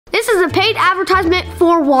is a paid advertisement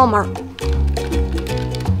for Walmart.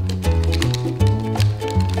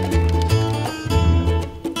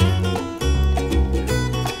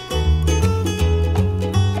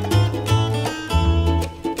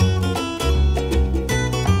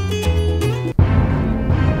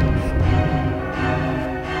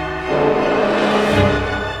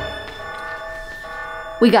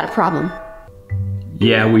 We got a problem.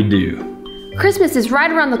 Yeah, we do. Christmas is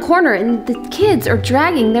right around the corner and the kids are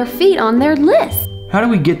dragging their feet on their list. How do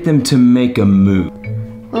we get them to make a move?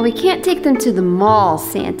 Well, we can't take them to the mall,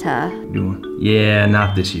 Santa. Yeah,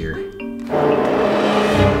 not this year.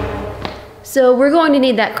 So we're going to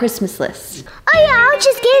need that Christmas list. Oh yeah, I'll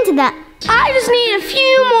just get into that. I just need a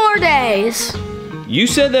few more days. You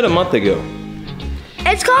said that a month ago.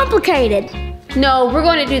 It's complicated. No, we're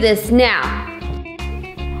going to do this now.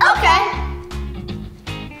 Okay.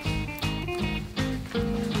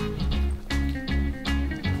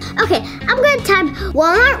 Okay, I'm gonna type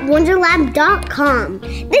WalmartWonderLab.com.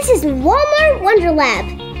 This is Walmart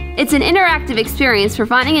Wonderlab. It's an interactive experience for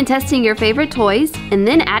finding and testing your favorite toys and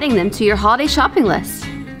then adding them to your holiday shopping list.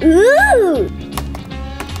 Ooh!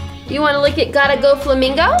 You want to look at Gotta Go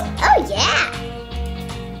Flamingo? Oh yeah!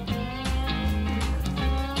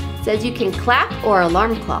 It says you can clap or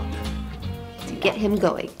alarm clock to get him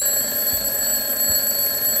going.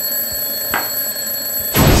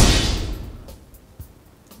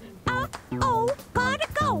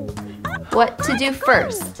 What to do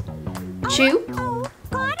first? Chew?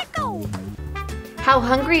 How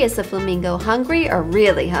hungry is the flamingo? Hungry or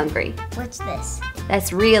really hungry? What's this?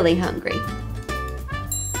 That's really hungry.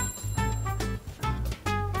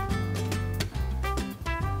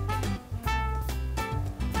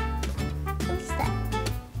 What's that?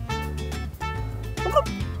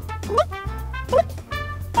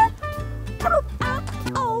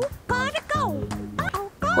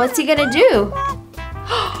 What's he gonna do?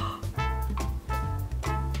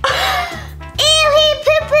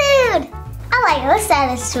 Let's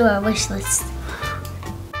add this to our wish list.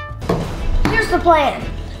 Here's the plan.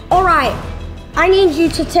 All right, I need you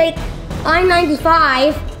to take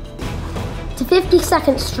I-95 to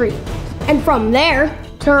 52nd Street. And from there,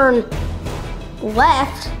 turn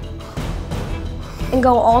left and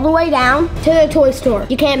go all the way down to the toy store.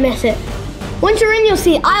 You can't miss it. Once you're in, you'll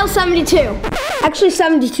see aisle 72. Actually,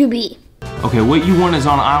 72B. Okay, what you want is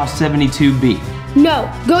on aisle 72B. No,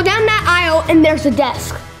 go down that aisle and there's a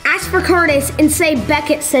desk. Ask for Curtis and say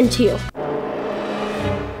Beckett sent you.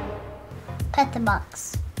 Pet the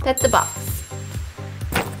box. Pet the box.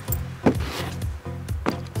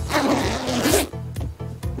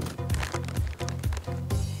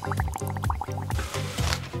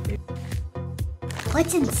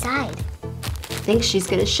 What's inside? I think she's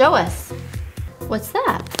gonna show us. What's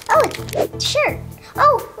that? Oh, it's a shirt.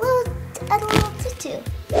 Oh, a little tutu.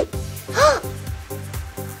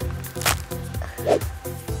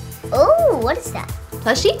 Oh, what is that?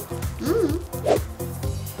 Plushie?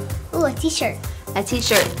 Oh, a t-shirt. A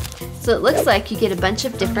t-shirt. So it looks like you get a bunch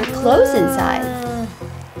of different clothes inside.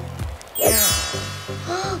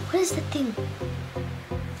 What is that thing?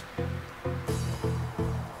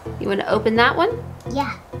 You want to open that one?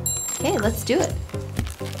 Yeah. Okay, let's do it.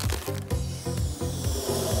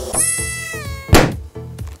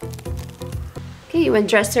 Okay, you want to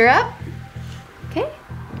dress her up? Okay.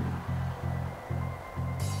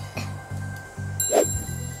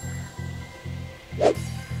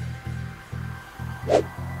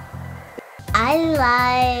 I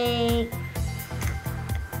like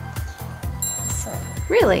this one.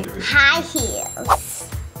 Really? High heels.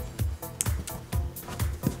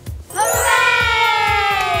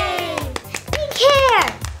 Hooray! Pink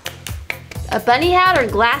hair. A bunny hat or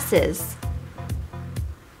glasses?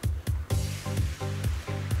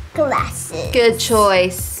 Glasses. Good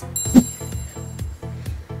choice.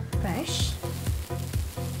 Brush.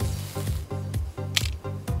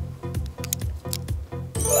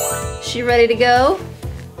 She ready to go?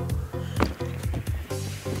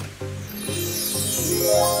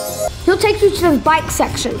 He'll take you to the bike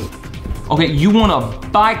section. Okay, you want a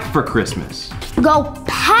bike for Christmas. Go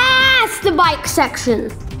past the bike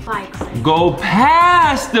section. Go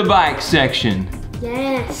past the bike section.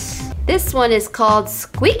 Yes. This one is called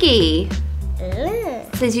Squeaky.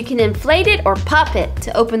 It says you can inflate it or pop it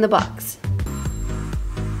to open the box.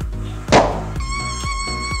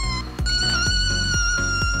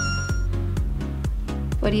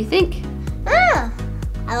 What do you think? Oh,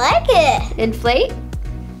 I like it. Inflate?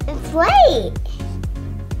 Inflate.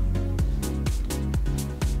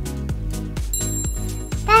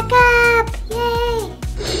 Back up, yay.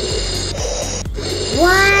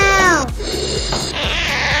 Wow.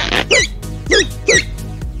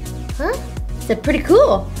 Huh? So pretty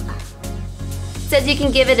cool. Says you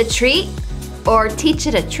can give it a treat or teach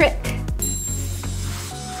it a trick.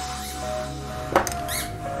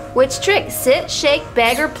 Which trick? Sit, shake,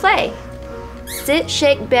 beg, or play? Sit,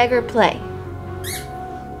 shake, beg, or play?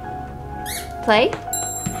 Play?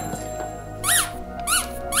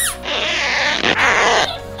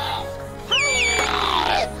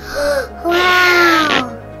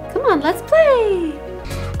 Wow. Come on, let's play.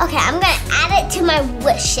 Okay, I'm gonna add it to my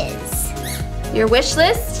wishes. Your wish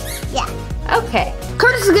list? Yeah. Okay.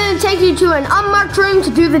 Curtis is gonna take you to an unmarked room to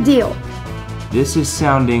do the deal. This is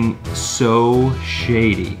sounding so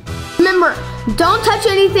shady. Remember, don't touch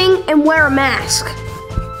anything and wear a mask.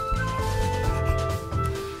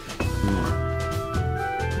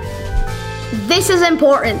 This is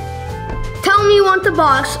important. Tell him you want the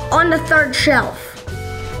box on the 3rd shelf.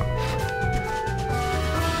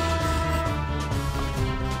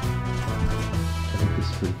 I think this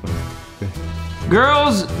is pretty funny. Okay.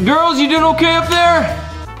 Girls, you doing okay up there?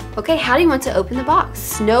 Okay, how do you want to open the box?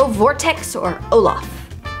 Snow, Vortex, or Olaf?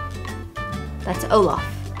 That's Olaf.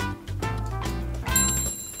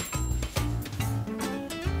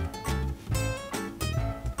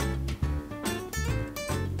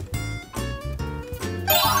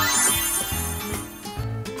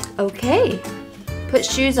 Okay, put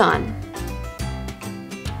shoes on.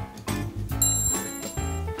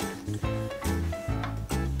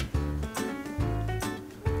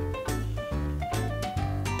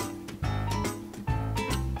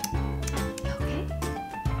 Okay.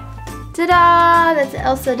 Ta-da! That's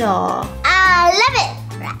Elsa doll. I love it.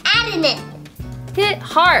 We're adding it. Hit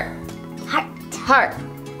heart. Heart. Heart.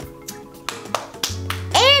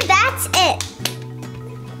 And that's it.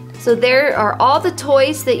 So there are all the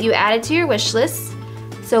toys that you added to your wish list.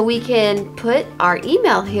 So we can put our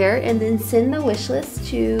email here and then send the wish list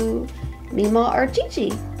to Mima or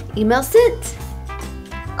Gigi. Email sent.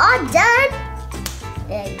 All done.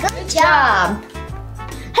 Good job.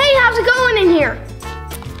 Hey, how's it going in here?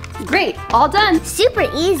 Great, all done. Super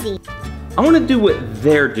easy. I want to do what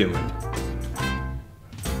they're doing.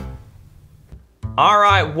 All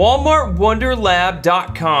right,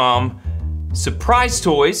 WalmartWonderLab.com. Surprise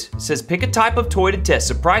toys. It says pick a type of toy to test.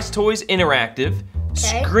 Surprise toys interactive.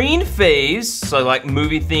 Okay. Screen phase, so like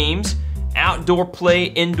movie themes. Outdoor play,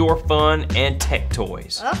 indoor fun, and tech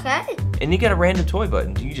toys. Okay. And you got a random toy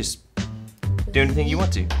button. You just do anything you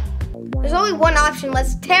want to. There's only one option.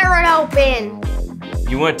 Let's tear it open.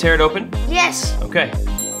 You want to tear it open? Yes. Okay.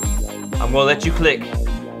 I'm gonna let you click.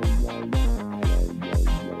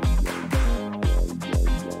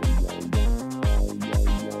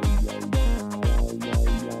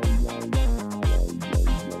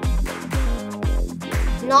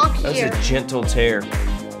 Knock That's here. a gentle tear.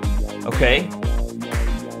 Okay.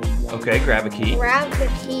 Okay, grab a key. Grab the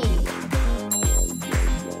key.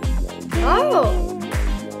 Oh.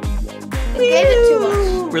 It gave it to us.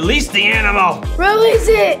 Release the animal. Release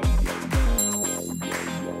it.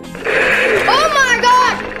 Oh my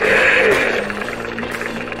God.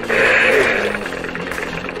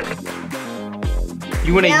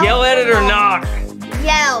 You want to yell at it or knock?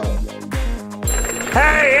 Yell.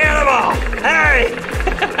 Hey, animal! Hey!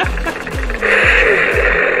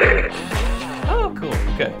 Oh, cool.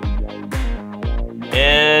 Okay.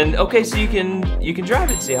 And okay, so you can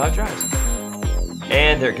drive it. See how it drives.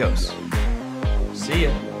 And there it goes. See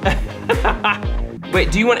ya.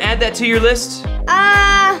 Wait, do you want to add that to your list?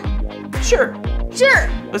 Sure.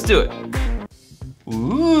 Let's do it.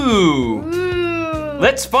 Ooh.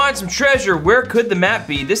 Let's find some treasure. Where could the map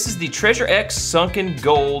be? This is the Treasure X Sunken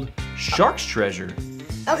Gold Shark's Treasure.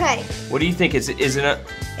 Okay. What do you think? Is it a...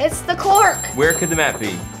 It's the cork. Where could the map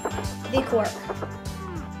be? The cork.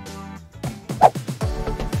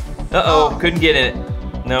 Uh-oh, couldn't get in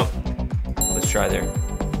it. Nope. Let's try there.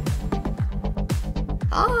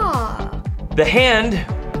 Ah. The hand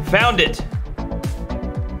found it.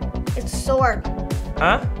 It's a sword.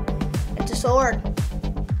 Huh? It's a sword.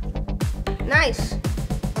 Nice.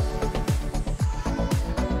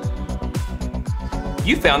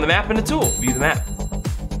 You found the map and a tool. View the map.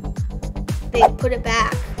 They put it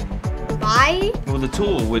back. Bye. Well, the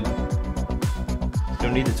tool would...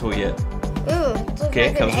 Don't need the tool yet. Ooh, it looks Okay,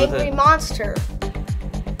 like comes an with angry it. monster.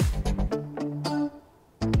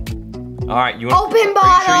 All right, you want... Open Are you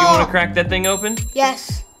bottle. sure you want to crack that thing open?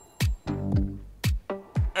 Yes.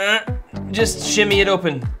 Just shimmy it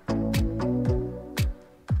open.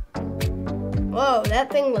 Whoa, that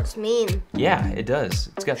thing looks mean. Yeah, it does.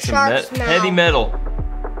 It's got some Shark's mouth. heavy metal.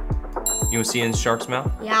 You want to see in shark's mouth?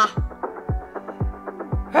 Yeah.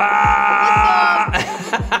 Ah!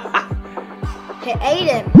 It ate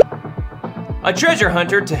him. a treasure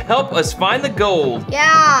hunter to help us find the gold.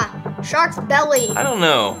 Yeah, shark's belly. I don't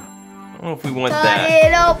know. I don't know if we want Cut that.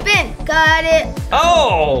 it open, cut it.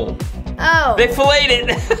 Oh! Oh. They filleted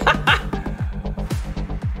it.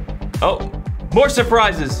 Oh, more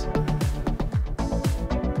surprises.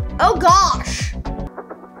 Oh gosh.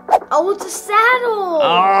 Oh, it's a saddle.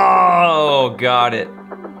 Oh, got it.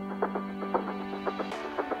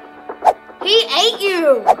 He ate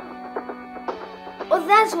you. Well,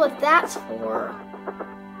 that's what that's for.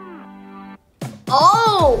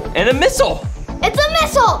 Oh. And a missile. It's a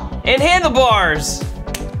missile. And handlebars.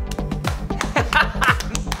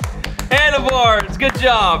 Handlebars, good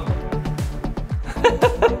job.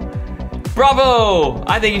 Bravo!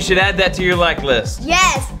 I think you should add that to your like list.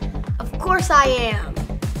 Yes, of course I am.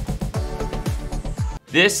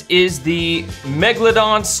 This is the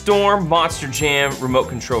Megalodon Storm Monster Jam remote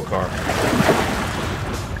control car.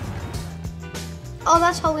 Oh,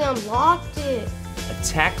 that's how we unlocked it.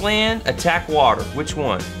 Attack land, attack water. Which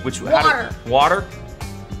one? Which Water. Water?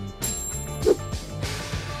 Ooh,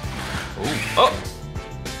 oh!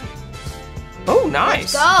 Oh,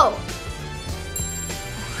 nice. Let's go.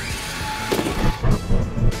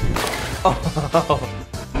 Oh,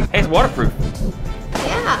 hey, it's waterproof.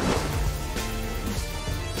 Yeah.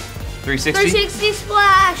 360. 360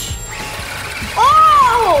 splash.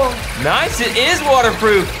 Oh! Nice, it is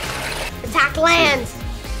waterproof. Attack land.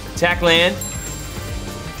 Attack land.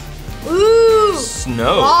 Ooh.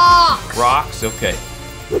 Snow. Rocks. Rocks, okay.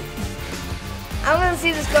 I want to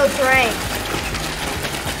see this go terrain.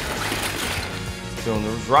 Feeling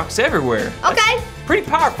those rocks everywhere. Okay. That's pretty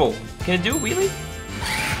powerful. Can it do a wheelie?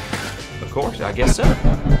 Of course, I guess so.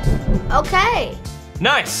 Okay.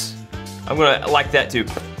 Nice. I'm gonna like that too.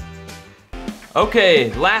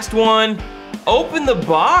 Okay, last one. Open the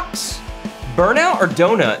box. Burnout or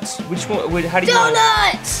donuts? Which one? How do you?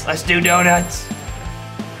 Donuts. Let's do donuts.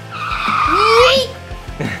 Yeet.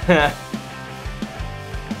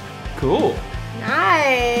 Cool.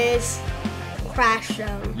 Nice. Crash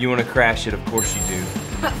zone. You want to crash it? Of course you do.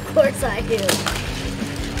 Of course I do.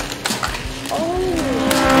 Oh.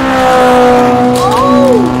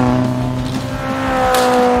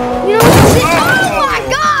 You know what's it? Oh my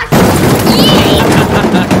gosh!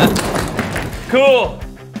 Cool.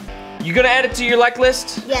 You gonna add it to your like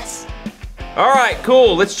list? Yes. All right,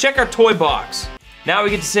 cool. Let's check our toy box. Now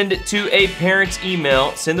we get to send it to a parent's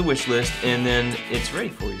email, send the wish list, and then it's ready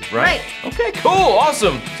for you, right? Right. Okay, cool,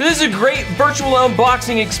 awesome. So this is a great virtual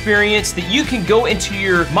unboxing experience that you can go into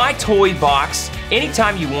your My Toy box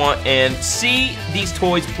anytime you want and see these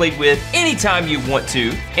toys played with anytime you want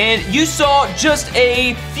to. And you saw just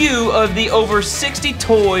a few of the over 60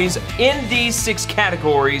 toys in these 6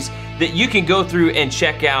 categories that you can go through and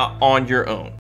check out on your own.